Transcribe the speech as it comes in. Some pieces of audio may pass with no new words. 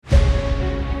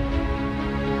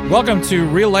Welcome to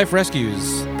Real Life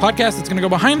Rescues, a podcast that's going to go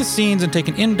behind the scenes and take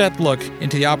an in-depth look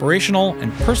into the operational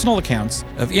and personal accounts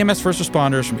of EMS first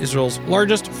responders from Israel's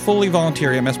largest fully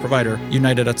volunteer EMS provider,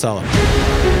 United Hatzalah.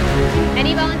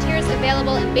 Any volunteers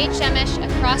available in Beit Shemesh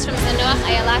across from Zanoach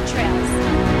Ayalat trails.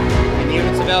 And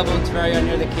units available in Tveria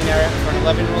near the Kinneret for an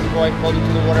 11-year-old boy pulled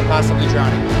into the water, possibly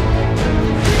drowning.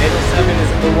 Naval 7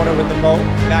 is in the water with the boat.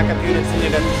 Backup units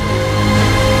needed at the shore.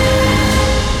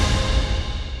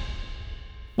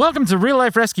 Welcome to Real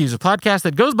Life Rescues, a podcast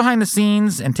that goes behind the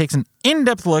scenes and takes an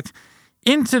in-depth look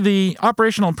into the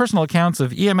operational and personal accounts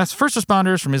of EMS first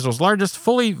responders from Israel's largest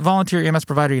fully volunteer EMS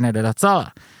provider, United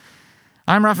Hatzalah.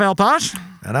 I'm Raphael Posh.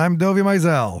 And I'm Dovi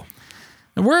Mizell.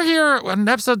 And we're here on an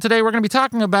episode today. We're going to be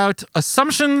talking about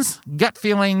assumptions, gut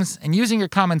feelings, and using your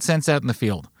common sense out in the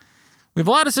field. We have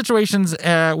a lot of situations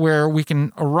where we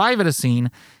can arrive at a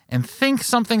scene and think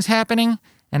something's happening,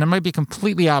 and it might be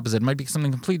completely opposite. It might be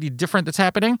something completely different that's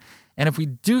happening. And if we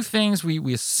do things,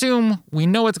 we assume we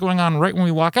know what's going on right when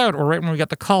we walk out or right when we get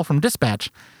the call from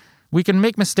dispatch, we can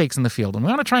make mistakes in the field. And we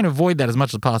want to try and avoid that as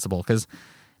much as possible because,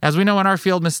 as we know in our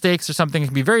field, mistakes or something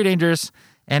can be very dangerous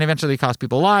and eventually cost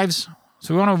people lives.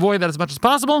 So we want to avoid that as much as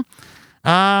possible.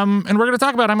 And we're going to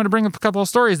talk about, I'm going to bring up a couple of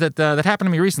stories that happened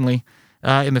to me recently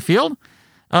in the field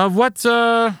of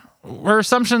where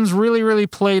assumptions really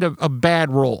played a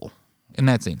bad role in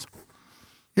that scene.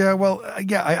 Yeah, well,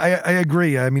 I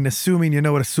agree. I mean, assuming, you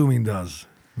know what assuming does.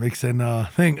 Makes a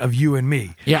thing of you and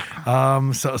me. Yeah.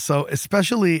 So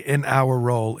especially in our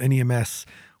role in EMS,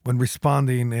 when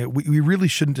responding, we really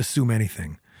shouldn't assume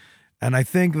anything. And I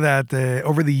think that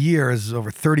over the years,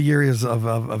 over 30 years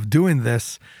of doing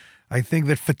this, I think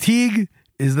that fatigue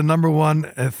is the number one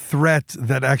threat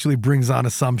that actually brings on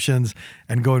assumptions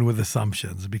and going with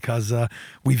assumptions because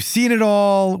we've seen it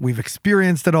all, we've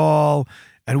experienced it all,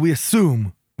 and we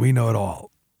assume we know it all.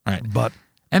 Right.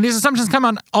 And these assumptions come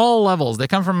on all levels. They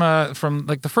come from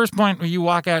like the first point where you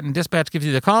walk out and dispatch gives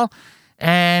you the call,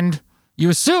 and you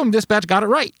assume dispatch got it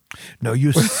right. No, you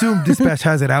assume dispatch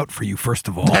has it out for you, first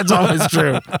of all. That's always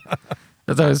true.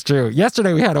 That's always true.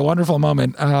 Yesterday we had a wonderful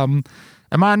moment.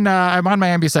 I'm on my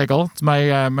ambicycle. It's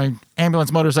my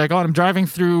ambulance motorcycle, and I'm driving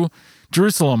through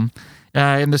Jerusalem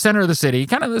in the center of the city,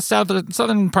 kind of the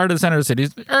southern part of the center of the city.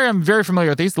 It's an area I'm very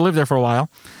familiar with. I used to live there for a while.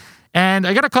 And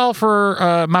I got a call for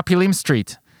Mapilim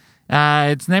Street.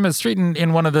 It's the name of the street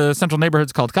in one of the central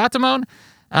neighborhoods called Katamon.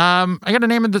 I got a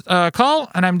name of the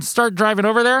call, and I start driving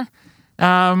over there.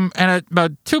 And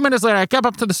about 2 minutes later, I come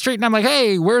up to the street, and I'm like,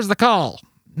 hey, where's the call?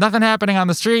 Nothing happening on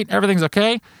the street. Everything's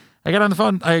okay. I get on the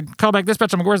phone, I call back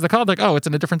dispatch, I'm like, where's the call? They're like, oh, it's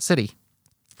in a different city.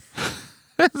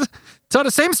 So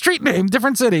the same street name,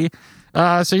 different city.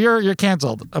 So you're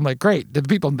canceled. I'm like, great. Did the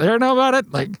people there know about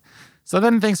it? So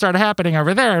then things started happening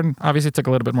over there, and obviously it took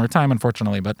a little bit more time,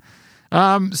 unfortunately. But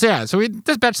so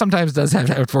dispatch sometimes does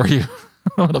have it out for you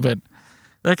a little bit.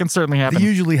 That can certainly happen. They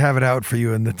usually have it out for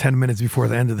you in the 10 minutes before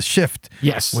the end of the shift.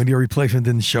 Yes. When your replacement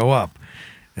didn't show up.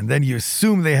 And then you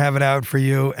assume they have it out for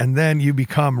you, and then you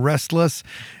become restless,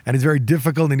 and it's very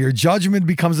difficult, and your judgment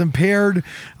becomes impaired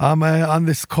on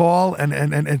this call. And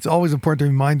it's always important to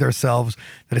remind ourselves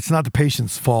that it's not the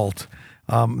patient's fault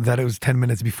that it was 10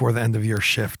 minutes before the end of your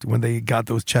shift when they got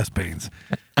those chest pains.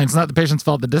 And it's not the patient's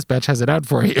fault the dispatch has it out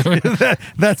for you.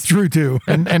 That's true, too.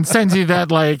 and sends you that,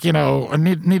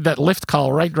 need that lift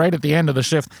call right at the end of the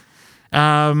shift.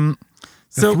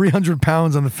 So 300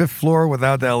 pounds on the 5th floor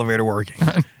without the elevator working.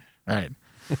 Right.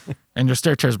 And your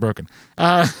stair chair's broken.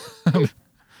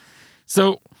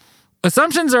 So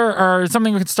assumptions are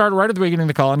something we can start right at the beginning of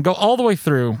the call and go all the way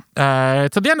through to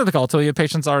the end of the call till your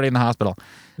patient's already in the hospital.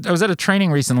 I was at a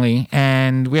training recently,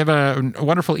 and we have a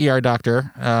wonderful ER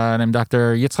doctor named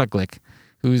Dr. Yitzchak Glick,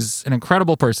 who's an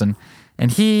incredible person.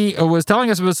 And he was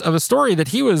telling us of a story that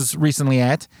he was recently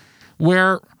at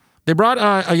where they brought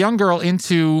a young girl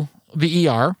into the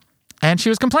ER, and she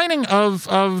was complaining of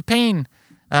pain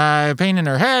in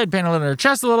her head, pain in her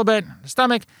chest a little bit, her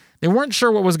stomach. They weren't sure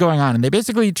what was going on, and they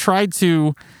basically tried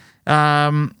to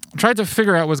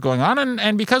figure out what's going on.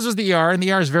 And because it was the ER, and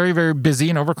the ER is very, very busy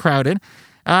and overcrowded,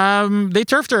 they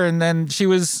turfed her, and then she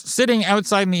was sitting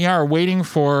outside in the ER waiting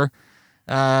for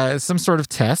some sort of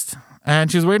test,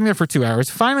 and she was waiting there for 2 hours.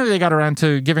 Finally, they got around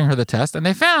to giving her the test, and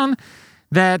they found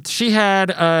that she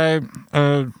had a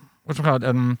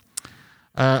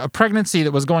pregnancy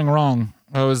that was going wrong.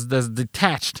 It was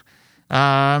detached.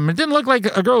 It didn't look like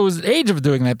a girl was age of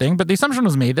doing that thing, but the assumption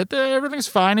was made that everything's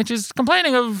fine and she's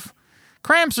complaining of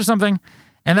cramps or something,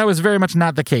 and that was very much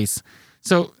not the case.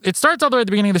 So it starts all the way at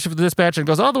the beginning of the shift of the dispatch and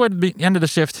goes all the way to the end of the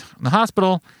shift in the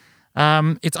hospital.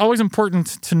 It's always important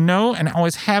to know and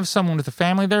always have someone with a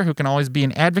family there who can always be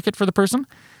an advocate for the person.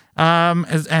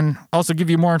 and also give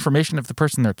you more information if the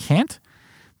person there can't.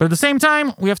 But at the same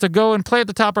time, we have to go and play at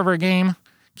the top of our game,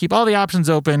 keep all the options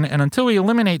open, and until we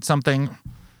eliminate something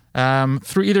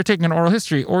through either taking an oral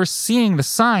history or seeing the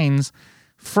signs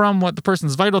from what the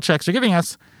person's vital checks are giving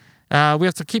us, we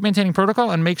have to keep maintaining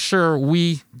protocol and make sure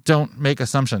we don't make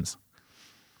assumptions.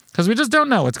 Because we just don't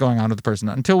know what's going on with the person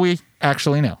until we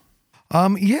actually know.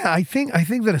 I think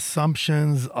that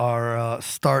assumptions are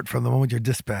start from the moment you're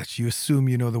dispatched. You assume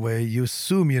you know the way. You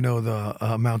assume you know the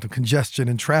amount of congestion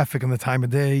and traffic and the time of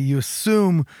day. You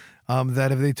assume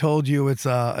that if they told you it's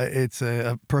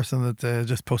a person that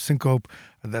just post syncope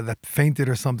that fainted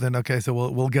or something, okay, so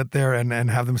we'll get there and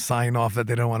have them sign off that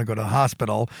they don't want to go to the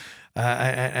hospital,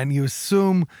 and you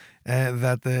assume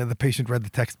that the patient read the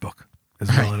textbook as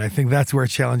well. Right. And I think that's where it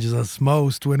challenges us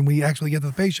most when we actually get to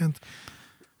the patient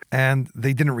and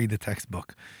they didn't read the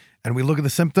textbook, and we look at the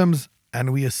symptoms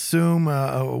and we assume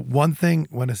one thing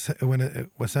when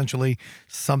essentially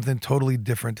something totally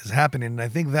different is happening. And I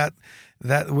think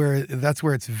that's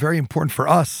where it's very important for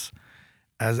us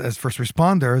as first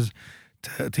responders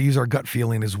to use our gut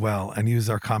feeling as well, and use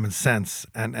our common sense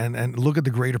and look at the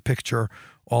greater picture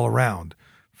all around.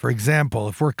 For example,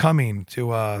 if we're coming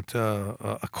to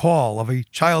a call of a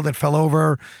child that fell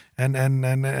over and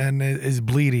is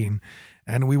bleeding,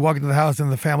 and we walk into the house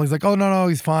and the family's like, oh, no,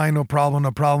 he's fine, no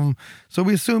problem. So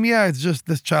we assume, it's just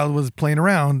this child was playing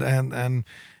around and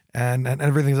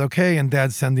everything's okay, and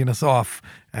dad's sending us off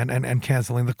and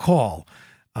canceling the call.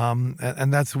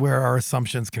 And that's where our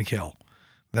assumptions can kill.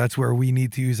 That's where we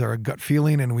need to use our gut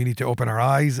feeling, and we need to open our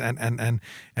eyes and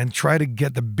try to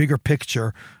get the bigger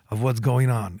picture of what's going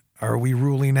on. Are we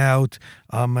ruling out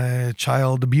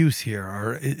child abuse here?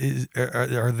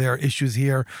 Are there issues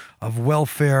here of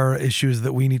welfare issues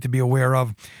that we need to be aware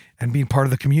of? And being part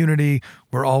of the community,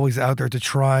 we're always out there to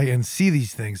try and see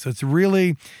these things. So it's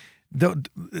really,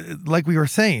 like we were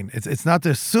saying, it's not to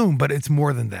assume, but it's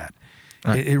more than that.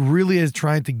 Right. It really is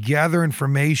trying to gather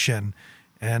information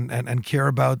and care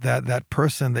about that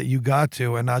person that you got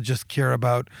to, and not just care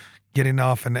about getting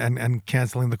off and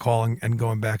canceling the call and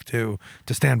going back to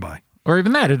standby. Or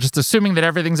even that, just assuming that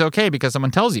everything's okay because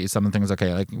someone tells you something's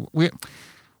okay. Like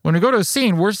when we go to a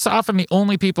scene, we're often the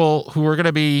only people who are going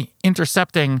to be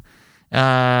intercepting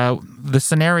the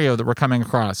scenario that we're coming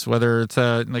across, whether it's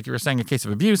like you were saying, a case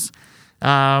of abuse,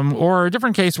 or a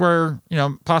different case where,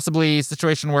 possibly a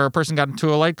situation where a person got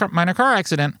into a minor car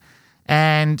accident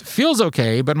and feels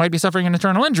okay, but might be suffering an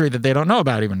internal injury that they don't know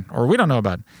about even, or we don't know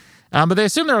about. But they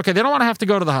assume they're okay. They don't want to have to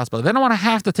go to the hospital. They don't want to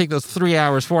have to take those 3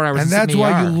 hours, 4 hours. And that's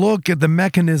why you look at the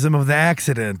mechanism of the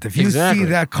accident. If you see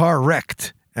that car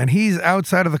wrecked and he's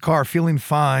outside of the car feeling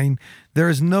fine, there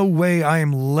is no way I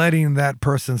am letting that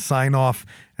person sign off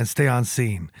and stay on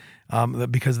scene.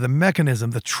 Because the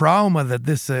mechanism, the trauma that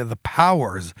the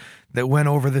powers that went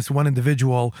over this one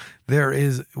individual,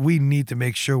 we need to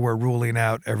make sure we're ruling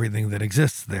out everything that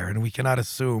exists there. And we cannot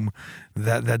assume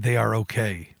that they are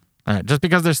okay. All right, just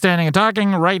because they're standing and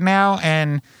talking right now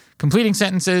and completing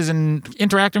sentences and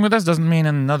interacting with us doesn't mean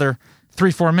in another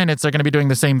 3-4 minutes they're going to be doing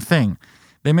the same thing.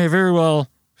 They may very well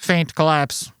faint,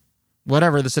 collapse,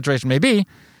 whatever the situation may be.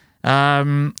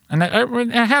 And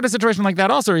I had a situation like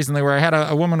that also recently where I had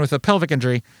a woman with a pelvic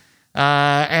injury,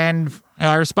 and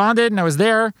I responded and I was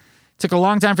there. Took a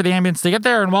long time for the ambulance to get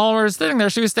there, and while we were sitting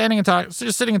there, she was sitting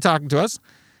and talking to us,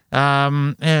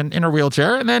 and in her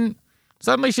wheelchair, and then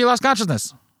suddenly she lost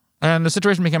consciousness. And the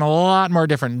situation became a lot more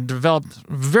different, developed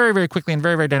very, very quickly and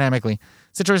very, very dynamically.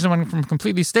 Situation went from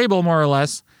completely stable, more or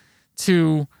less,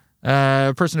 to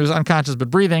a person who was unconscious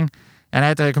but breathing, and I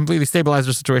had to completely stabilize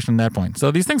their situation at that point. So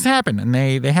these things happen, and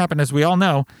they happen, as we all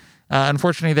know.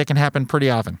 Unfortunately, they can happen pretty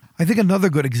often. I think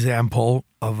another good example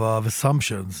of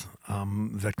assumptions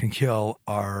that can kill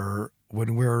are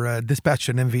when we're dispatched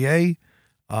an MVA,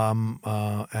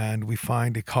 and we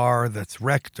find a car that's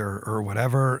wrecked or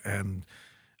whatever, and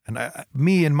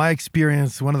in my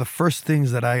experience, one of the first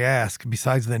things that I ask,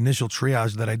 besides the initial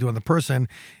triage that I do on the person,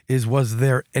 is, was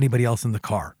there anybody else in the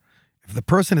car? If the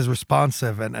person is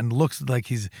responsive and looks like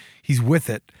he's with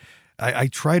it, I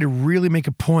try to really make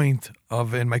a point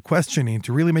of, in my questioning,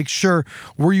 to really make sure,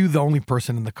 were you the only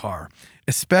person in the car?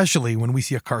 Especially when we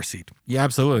see a car seat. Yeah,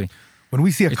 absolutely. When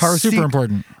we see a car seat. It's super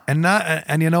important.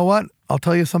 And you know what? I'll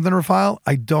tell you something, Rafael.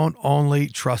 I don't only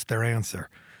trust their answer.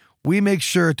 We make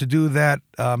sure to do that,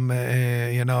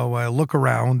 look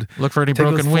around. Look for any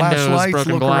broken windows,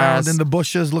 broken look glass. Around in the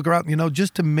bushes, look around,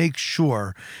 just to make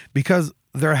sure. Because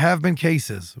there have been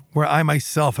cases where I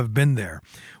myself have been there,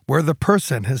 where the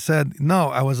person has said, no,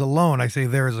 I was alone. I say,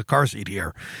 there is a car seat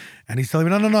here. And he's telling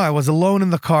me, no, I was alone in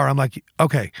the car. I'm like,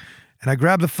 okay. And I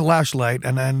grab the flashlight,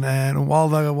 and while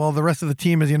the rest of the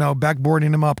team is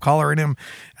backboarding him up, collaring him,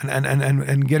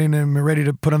 and getting him ready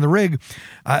to put on the rig,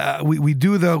 we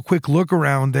do the quick look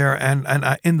around there, and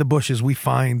in the bushes we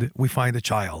find a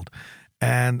child,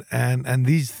 and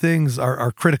these things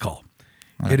are critical.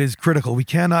 Right. It is critical. We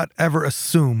cannot ever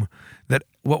assume that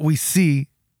what we see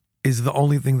is the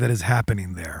only thing that is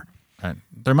happening there. Right.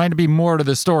 There might be more to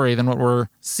the story than what we're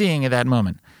seeing at that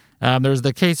moment. There's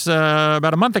the case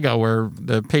about a month ago where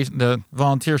the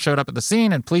volunteer showed up at the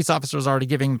scene and police officers already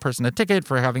giving the person a ticket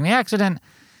for having the accident.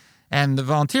 And the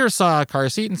volunteer saw a car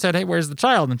seat and said, "Hey, where's the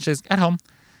child?" And she's at home.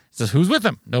 He says, "Who's with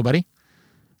him?" Nobody.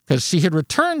 Because she had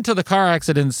returned to the car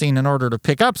accident scene in order to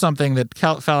pick up something that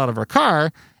fell out of her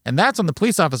car. And that's when the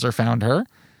police officer found her,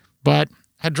 but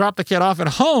had dropped the kid off at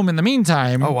home in the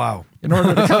meantime. Oh, wow. In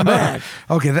order to come back.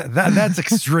 Okay, that's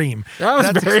extreme.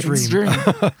 That's very extreme.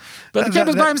 But the kid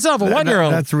was by himself, a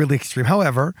 1-year-old. That's really extreme.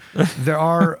 However, there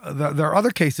are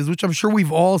other cases, which I'm sure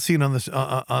we've all seen on this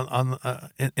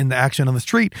in the action on the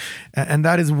street, and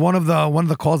that is one of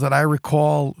the calls that I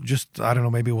recall. Just I don't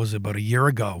know, maybe it was about a year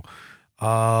ago.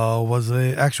 Was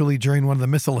actually during one of the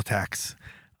missile attacks.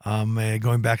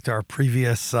 Going back to our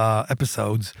previous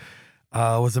episodes.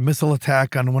 Was a missile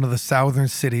attack on one of the southern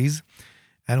cities,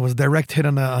 and it was a direct hit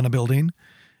on a building.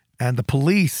 And the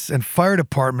police and fire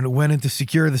department went in to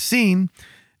secure the scene,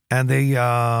 and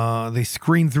they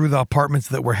screened through the apartments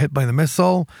that were hit by the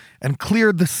missile and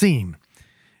cleared the scene.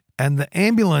 And the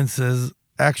ambulances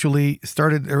actually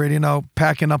started already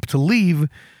packing up to leave.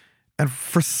 And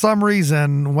for some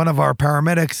reason, one of our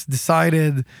paramedics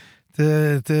decided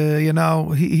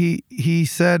he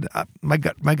said, my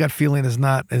gut feeling is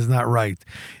not right.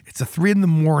 It's a 3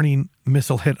 a.m.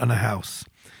 missile hit on a house.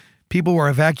 People were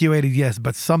evacuated, yes,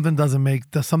 but something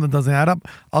doesn't add up.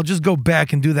 I'll just go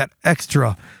back and do that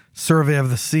extra survey of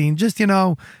the scene, just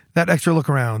that extra look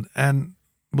around. And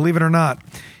believe it or not,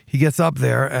 he gets up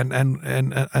there and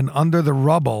under the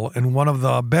rubble in one of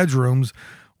the bedrooms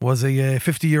was a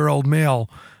 50-year-old male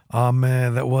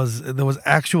that was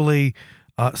actually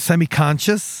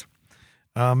semi-conscious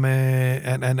and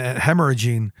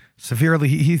hemorrhaging severely.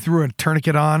 He threw a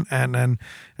tourniquet on and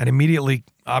immediately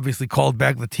obviously called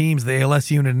back the teams, the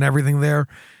ALS unit and everything there,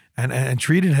 and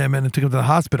treated him and took him to the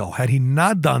hospital. Had he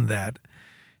not done that,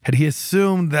 had he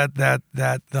assumed that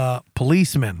the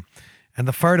policeman and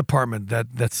the fire department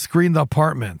that screened the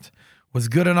apartment was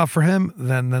good enough for him,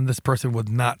 then this person would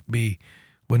not be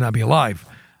alive.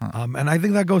 And I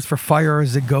think that goes for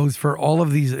fires. It goes for all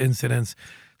of these incidents.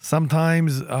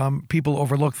 Sometimes people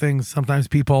overlook things. Sometimes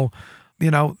people,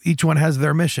 each one has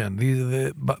their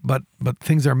mission. But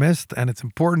things are missed, and it's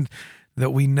important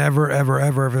that we never, ever,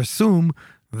 ever, ever assume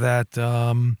that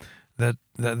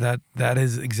that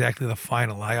is exactly the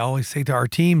final. I always say to our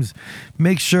teams,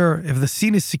 make sure if the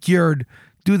scene is secured,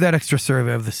 do that extra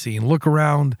survey of the scene. Look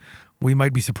around. We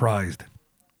might be surprised.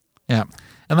 Yeah.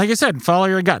 And like I said, follow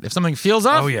your gut. If something feels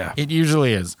off, it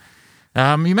usually is.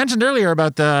 You mentioned earlier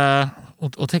about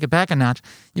we'll take it back a notch.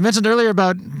 You mentioned earlier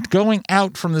about going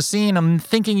out from the scene and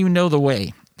thinking you know the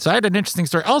way. So I had an interesting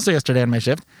story also yesterday on my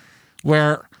shift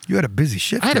where... You had a busy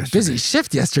shift yesterday. A busy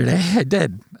shift yesterday. I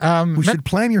did. We should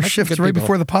plan your shifts right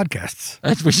before the podcasts.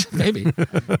 We should, maybe.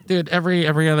 Dude, every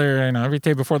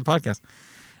day before the podcast.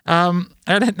 I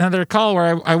had another call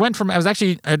where I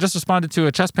just responded to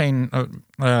a chest pain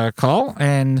call,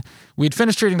 and we'd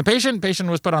finished treating the patient. Patient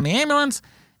was put on the ambulance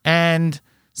and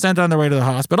sent on their way to the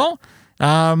hospital.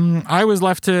 I was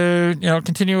left to,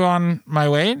 continue on my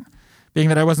way, being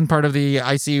that I wasn't part of the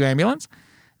ICU ambulance.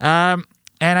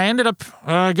 And I ended up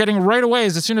getting right away,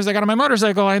 as soon as I got on my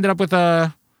motorcycle, I ended up with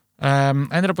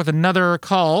another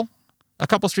call a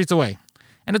couple streets away.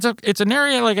 And it's an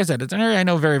area, like I said, it's an area I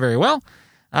know very, very well.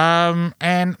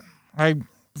 And I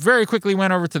very quickly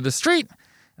went over to the street,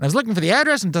 and I was looking for the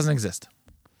address, and it doesn't exist.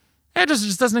 The address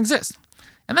just doesn't exist.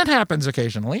 And that happens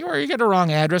occasionally, where you get a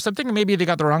wrong address. I'm thinking maybe they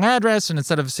got the wrong address, and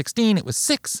instead of 16, it was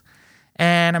 6.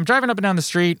 And I'm driving up and down the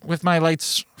street with my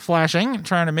lights flashing,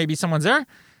 trying to maybe someone's there.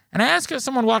 And I asked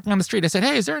someone walking on the street, I said,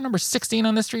 "Hey, is there a number 16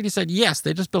 on this street?" He said, "Yes,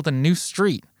 they just built a new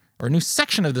street, or a new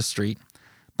section of the street,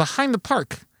 behind the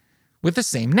park with the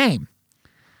same name."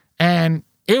 And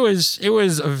it was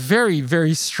a very,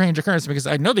 very strange occurrence because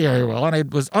I know the area well, and I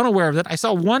was unaware of it. I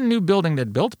saw one new building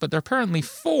that built, but there are apparently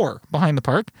 4 behind the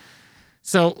park.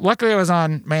 So luckily I was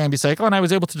on my ambicycle, and I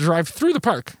was able to drive through the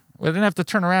park. I didn't have to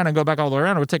turn around and go back all the way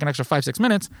around. It would take an extra 5-6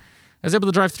 minutes. I was able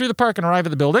to drive through the park and arrive at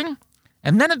the building.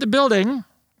 And then at the building,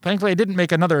 thankfully I didn't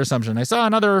make another assumption. I saw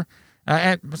another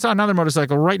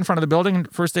motorcycle right in front of the building,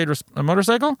 first aid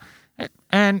motorcycle.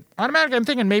 And automatically I'm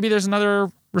thinking maybe there's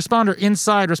another responder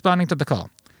inside responding to the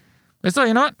call. I said,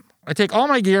 you know what? I take all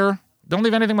my gear, don't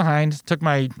leave anything behind. Took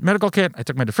my medical kit, I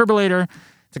took my defibrillator,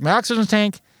 took my oxygen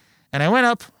tank, and I went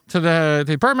up to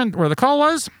the apartment where the call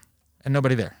was, and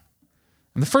nobody there.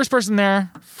 And the first person there,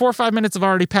 4 or 5 minutes have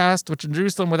already passed, which in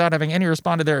Jerusalem, without having any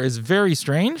responded there, is very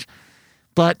strange.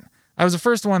 But I was the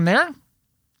first one there,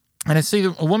 and I see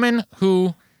a woman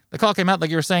who, the call came out, like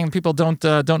you were saying, people don't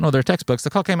know their textbooks. The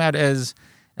call came out as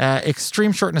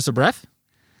extreme shortness of breath.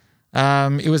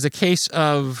 It was a case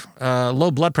of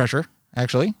low blood pressure,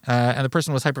 actually, and the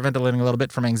person was hyperventilating a little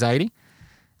bit from anxiety.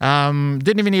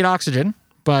 Didn't even need oxygen,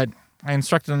 but I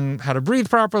instructed them how to breathe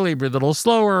properly, breathe a little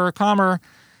slower, calmer,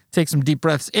 take some deep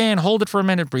breaths in, hold it for a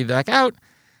minute, breathe back out.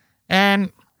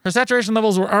 And her saturation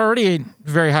levels were already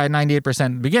very high, 98%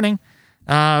 at the beginning.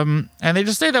 And they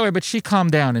just stayed that way, but she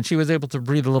calmed down and she was able to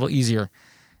breathe a little easier.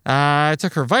 I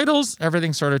took her vitals,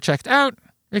 everything sort of checked out,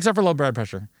 except for low blood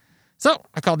pressure. So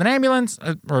I called an ambulance,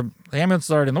 or the ambulance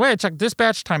was already in the way. I checked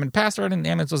dispatch, time had passed already, and the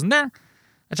ambulance wasn't there.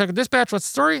 I checked the dispatch, what's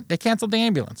the story? They canceled the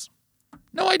ambulance.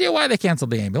 No idea why they canceled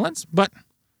the ambulance, but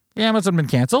the ambulance had been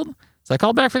canceled. So I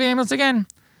called back for the ambulance again.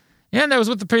 And I was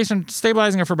with the patient,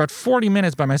 stabilizing her for about 40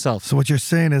 minutes by myself. So what you're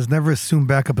saying is never assume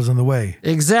backup is on the way.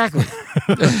 Exactly.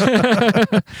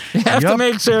 You have to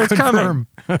make sure it's coming.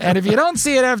 And if you don't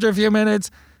see it after a few minutes,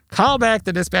 call back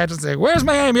the dispatch and say, where's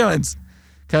my ambulance?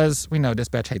 Because we know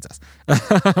dispatch hates us.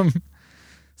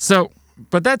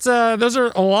 But that's those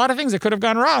are a lot of things that could have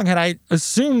gone wrong had I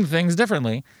assumed things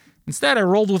differently. Instead, I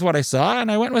rolled with what I saw,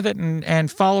 and I went with it and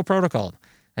followed protocol.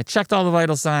 I checked all the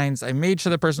vital signs. I made sure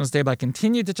the person was stable. I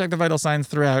continued to check the vital signs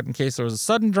throughout in case there was a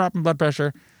sudden drop in blood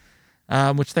pressure,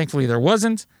 which thankfully there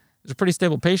wasn't. It was a pretty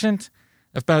stable patient.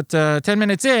 About 10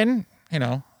 minutes in,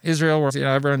 Israel, where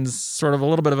everyone's sort of a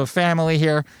little bit of a family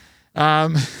here.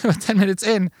 10 minutes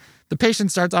in, the patient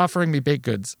starts offering me baked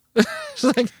goods.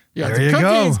 She's like, there you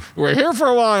go. We're here for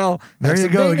a while. There you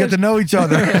go. We get to know each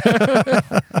other.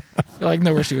 I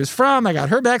know where she was from. I got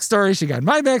her backstory. She got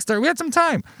my backstory. We had some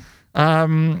time.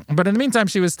 But in the meantime,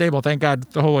 she was stable, thank God,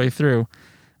 the whole way through,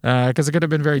 because it could have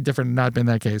been very different and not been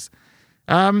that case.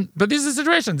 But these are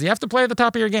situations. You have to play at the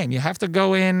top of your game. You have to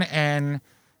go in and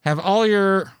have all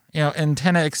your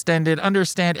antenna extended,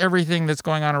 understand everything that's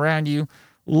going on around you,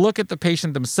 look at the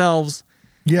patient themselves.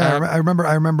 Yeah, I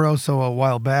remember also a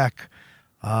while back,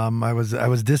 I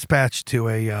was dispatched to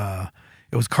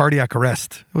it was cardiac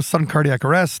arrest. It was sudden cardiac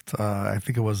arrest. I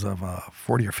think it was of a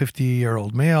 40 or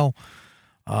 50-year-old male.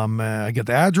 I get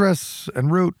the address en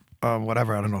route,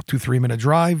 whatever, I don't know, 2-3 minute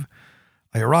drive.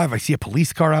 I arrive, I see a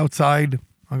police car outside.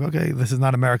 I go, okay, this is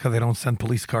not America. They don't send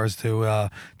police cars to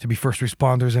be first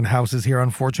responders in houses here,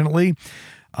 unfortunately.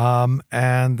 And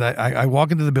I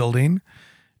walk into the building,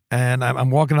 and I'm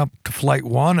walking up to flight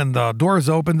 1, and the door is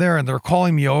open there, and they're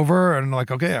calling me over, and I'm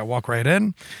like, okay, I walk right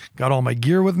in, got all my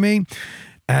gear with me,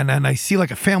 and then I see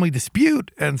like a family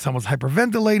dispute, and someone's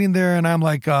hyperventilating there, and I'm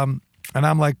like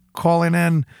calling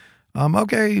in,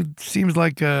 okay, seems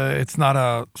like it's not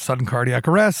a sudden cardiac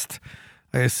arrest.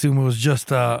 I assume it was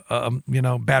just a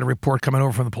bad report coming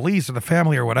over from the police or the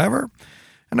family or whatever.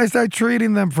 And I started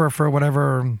treating them for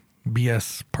whatever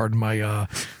BS, pardon my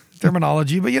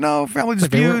terminology, but family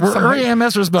disputes. We're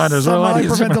EMS responders. Some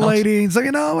hyperventilating, so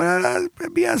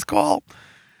BS call.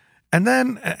 And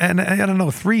then, and I don't know,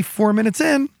 3-4 minutes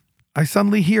in, I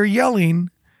suddenly hear yelling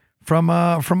from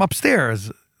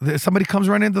upstairs. Somebody comes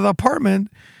running into the apartment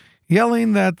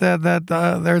yelling that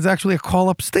there's actually a call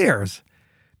upstairs.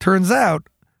 Turns out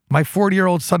my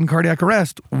 40-year-old sudden cardiac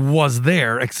arrest was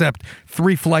there, except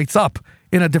 3 flights up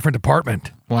in a different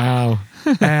apartment. Wow.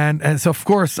 and so, of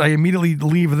course, I immediately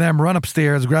leave them, run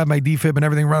upstairs, grab my defib and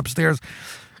everything, run upstairs,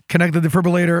 connect the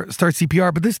defibrillator, start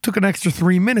CPR. But this took an extra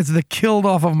 3 minutes that killed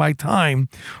off of my time,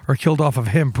 or killed off of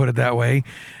him, put it that way.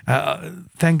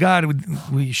 Thank God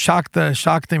we shocked him,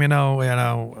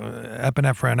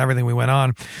 epinephrine, everything we went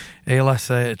on, ALS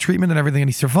treatment and everything, and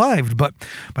he survived. But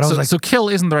I was like, so kill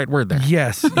isn't the right word there.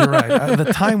 Yes, you're right.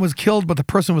 The time was killed, but the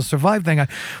person was survived. Thank God.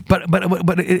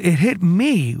 But it hit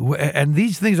me, and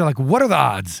these things are like, what are the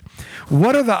odds?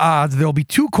 What are the odds there'll be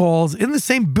 2 calls in the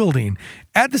same building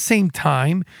at the same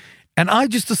time? And I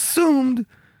just assumed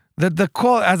that the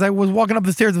call, as I was walking up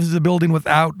the stairs, this is a building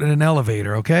without an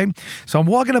elevator, okay? So I'm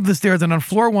walking up the stairs, and on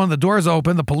floor 1, the door's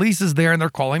open, the police is there, and they're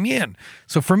calling me in.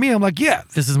 So for me, I'm like, yeah,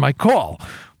 this is my call.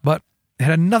 But it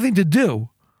had nothing to do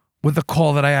with the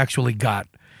call that I actually got.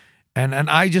 And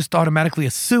I just automatically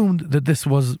assumed that this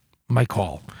was my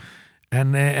call.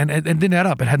 And it didn't add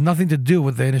up. It had nothing to do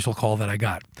with the initial call that I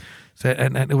got. So,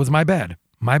 and it was my bad.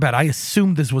 My bad. I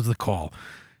assumed this was the call.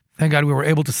 Thank God we were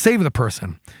able to save the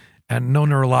person. and no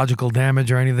neurological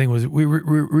damage or anything. We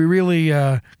really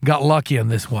got lucky on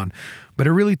this one. But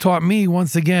it really taught me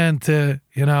once again to,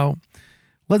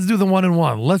 let's do the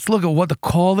 1-on-1. Let's look at what the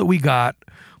call that we got,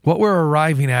 what we're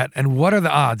arriving at, and what are the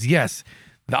odds. Yes,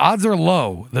 the odds are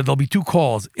low that there'll be 2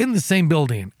 calls in the same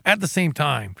building at the same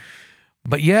time.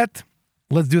 But yet,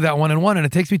 let's do that 1-on-1. And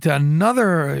it takes me to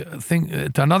another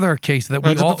thing, to another case that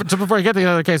we all... So before you get to the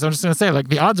other case, I'm just going to say, like,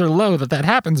 the odds are low that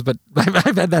happens, but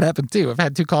I've had that happen too. I've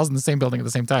had 2 calls in the same building at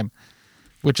the same time,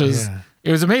 which is,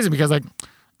 It was amazing because, like,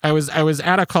 I was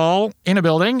at a call in a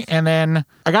building, and then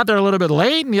I got there a little bit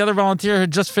late, and the other volunteer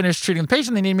had just finished treating the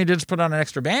patient. They needed me to just put on an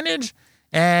extra bandage,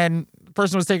 and the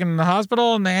person was taken to the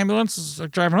hospital, and the ambulance was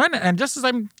driving around, and just as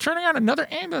I'm turning on, another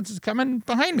ambulance is coming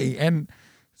behind me and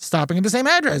stopping at the same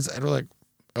address. And we're like,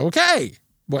 okay,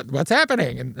 what's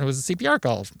happening? And it was a CPR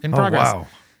call in progress.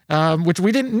 Wow. Which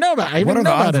we didn't know about. What are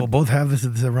the odds we'll both have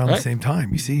this around the same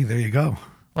time? You see, there you go.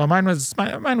 Well, mine was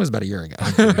about a year ago.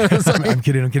 I'm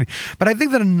kidding. But I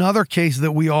think that another case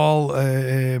that we all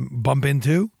bump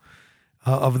into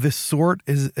of this sort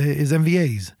is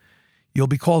MVAs. You'll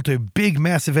be called to a big,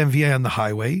 massive MVA on the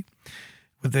highway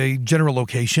with a general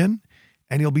location,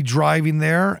 and you'll be driving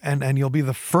there, and you'll be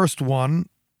the first one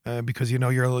because you're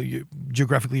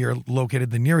geographically you're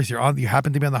located the nearest. You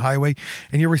happen to be on the highway,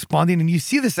 and you're responding, and you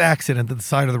see this accident at the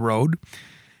side of the road.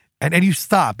 And you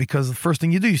stop because the first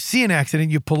thing you do, you see an accident,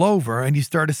 you pull over and you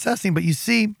start assessing, but you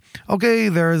see, okay,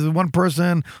 there's one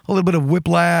person, a little bit of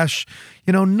whiplash,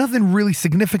 nothing really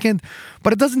significant,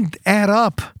 but it doesn't add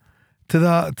up to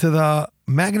the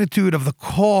magnitude of the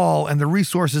call and the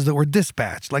resources that were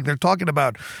dispatched. Like they're talking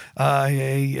about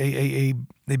a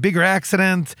bigger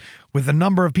accident with a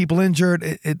number of people injured,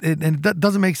 and it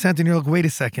doesn't make sense. And you're like, wait a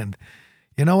second,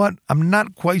 you know what? I'm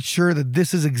not quite sure that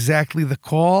this is exactly the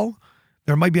call.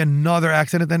 There might be another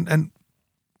accident, and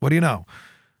what do you know?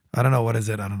 I don't know. What is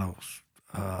it? I don't know.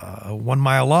 1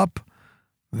 mile up,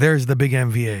 there's the big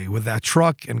MVA with that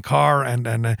truck and car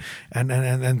and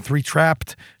 3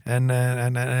 trapped and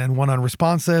 1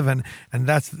 unresponsive, and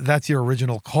that's your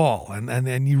original call,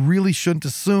 and you really shouldn't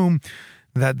assume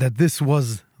that this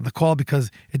was the call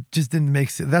because it just didn't make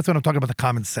sense. That's what I'm talking about, the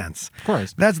common sense. Of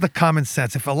course, that's the common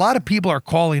sense. If a lot of people are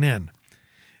calling in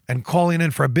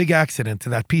for a big accident to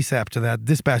that PSAP, to that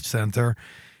dispatch center,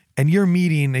 and you're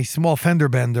meeting a small fender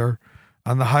bender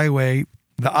on the highway,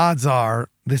 the odds are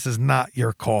this is not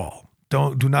your call.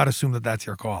 Do not assume that that's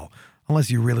your call, unless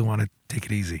you really want to take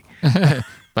it easy.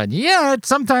 But yeah,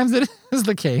 sometimes it is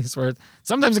the case where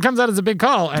sometimes it comes out as a big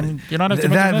call, and you don't have to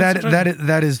make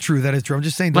that is true. That is true. I'm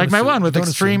just saying, like my one with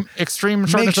extreme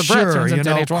shortness of breath. Make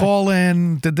sure, call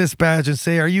in to dispatch and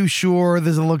say, "Are you sure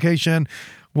there's a location?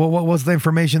 Well, what was the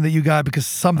information that you got? Because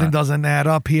something doesn't add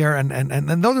up here."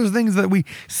 And those are things that we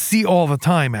see all the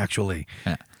time, actually.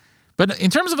 Yeah. But in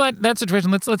terms of that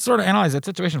situation, let's sort of analyze that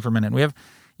situation for a minute.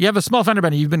 You have a small fender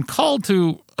bender. You've been called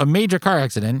to a major car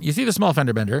accident. You see the small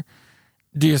fender bender.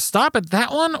 Do you stop at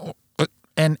that one?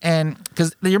 And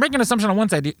because you're making an assumption on one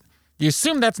side, do you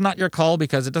assume that's not your call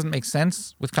because it doesn't make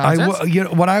sense with common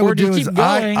sense? What I would do is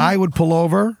I would pull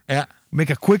over, make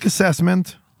a quick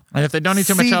assessment. And if they don't need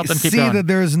too much help, then keep going. See that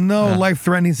there's no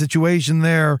life-threatening situation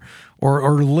there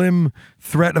or limb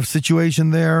threat of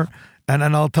situation there. And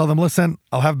I'll tell them, listen,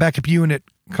 I'll have backup unit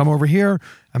come over here.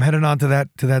 I'm headed on to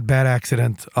that bad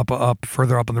accident up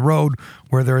further up on the road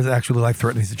where there is actually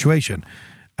life-threatening situation.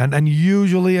 And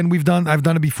usually, and I've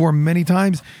done it before many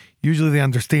times, usually they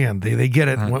understand. They get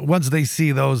it. Once they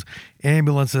see those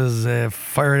ambulances,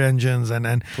 fire engines,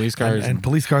 and police cars and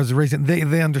police cars racing,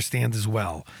 they understand as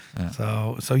well.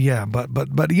 Yeah. So yeah,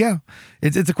 but yeah,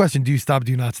 it's a question. Do you stop?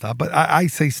 Do you not stop? But I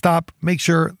say stop. Make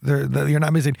sure that you're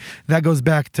not missing. That goes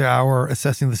back to our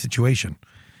assessing the situation.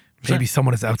 Maybe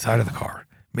someone is outside of the car.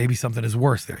 Maybe something is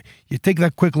worse there. You take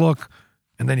that quick look,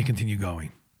 and then you continue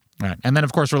going. Right, and then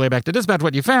of course relay back to dispatch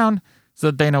what you found, so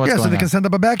that they know what's going on. Yeah, so they can send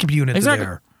up a backup unit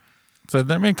there. So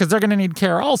because they're going to need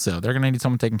care also. They're going to need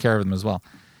someone taking care of them as well.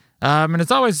 And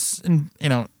it's always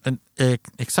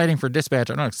exciting for dispatch.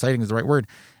 I don't know if exciting is the right word.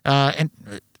 And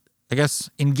I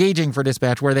guess engaging for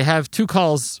dispatch where they have 2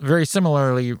 calls very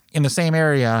similarly in the same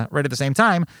area right at the same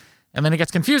time, and then it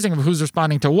gets confusing of who's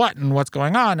responding to what and what's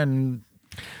going on. And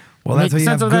well, that's why you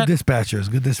have good dispatchers.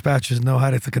 Good dispatchers know how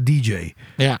to. It's like a DJ.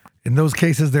 Yeah. In those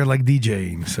cases, they're like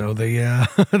DJing, so they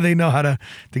they know how to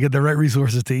get the right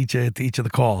resources to each of the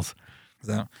calls.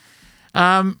 So,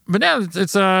 but yeah,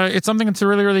 it's something to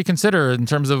really, really consider in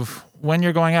terms of when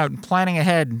you're going out and planning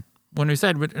ahead. When we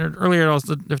said earlier, it was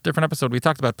a different episode, we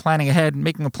talked about planning ahead,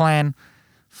 making a plan,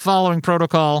 following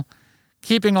protocol,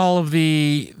 keeping all of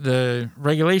the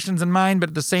regulations in mind, but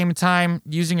at the same time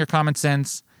using your common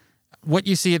sense what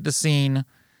you see at the scene,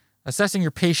 assessing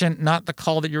your patient, not the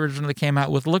call that you originally came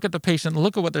out with. Look at the patient.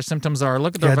 Look at what their symptoms are.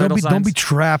 Look at their vital signs. Don't be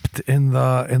trapped in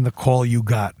the call you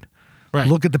got. Right.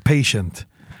 Look at the patient.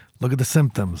 Look at the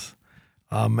symptoms,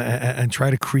 and try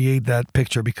to create that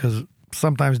picture, because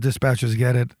sometimes dispatchers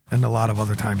get it, and a lot of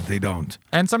other times they don't.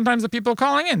 And sometimes the people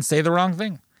calling in say the wrong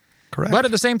thing. Correct. But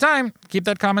at the same time, keep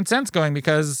that common sense going,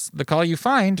 because the call you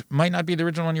find might not be the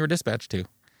original one you were dispatched to.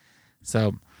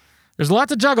 So there's a lot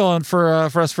to juggle for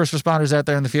us first responders out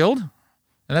there in the field. And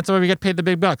that's why we get paid the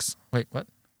big bucks. Wait, what?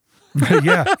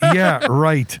 yeah,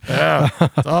 right. Yeah,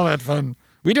 it's all that fun.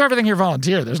 We do everything here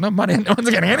volunteer. There's no money. No one's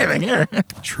getting anything here.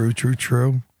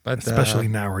 True. But, especially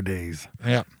nowadays.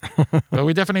 Yeah. But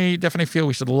we definitely feel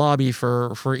we should lobby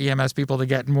for EMS people to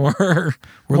get more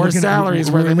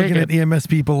salaries where they make it. We're looking at EMS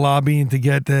people lobbying to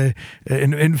get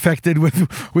infected with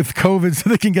COVID so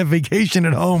they can get vacation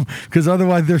at home, because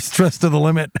otherwise they're stressed to the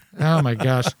limit. Oh, my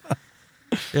gosh.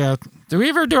 Yeah. Did we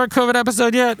ever do our COVID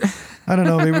episode yet? I don't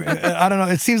know. Maybe, I don't know.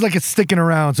 It seems like it's sticking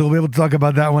around, so we'll be able to talk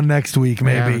about that one next week,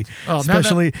 maybe. Yeah.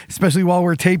 Especially while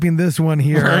we're taping this one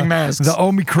here. Wearing masks. The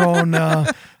Omicron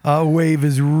wave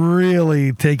is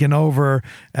really taking over,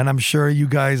 and I'm sure you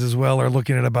guys as well are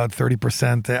looking at about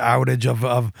 30% outage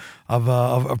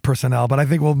of personnel. But I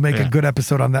think we'll make a good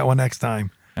episode on that one next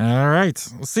time. All right.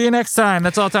 We'll see you next time.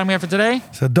 That's all the time we have for today.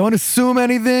 So don't assume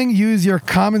anything. Use your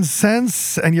common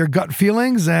sense and your gut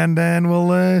feelings, and then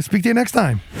we'll speak to you next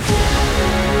time.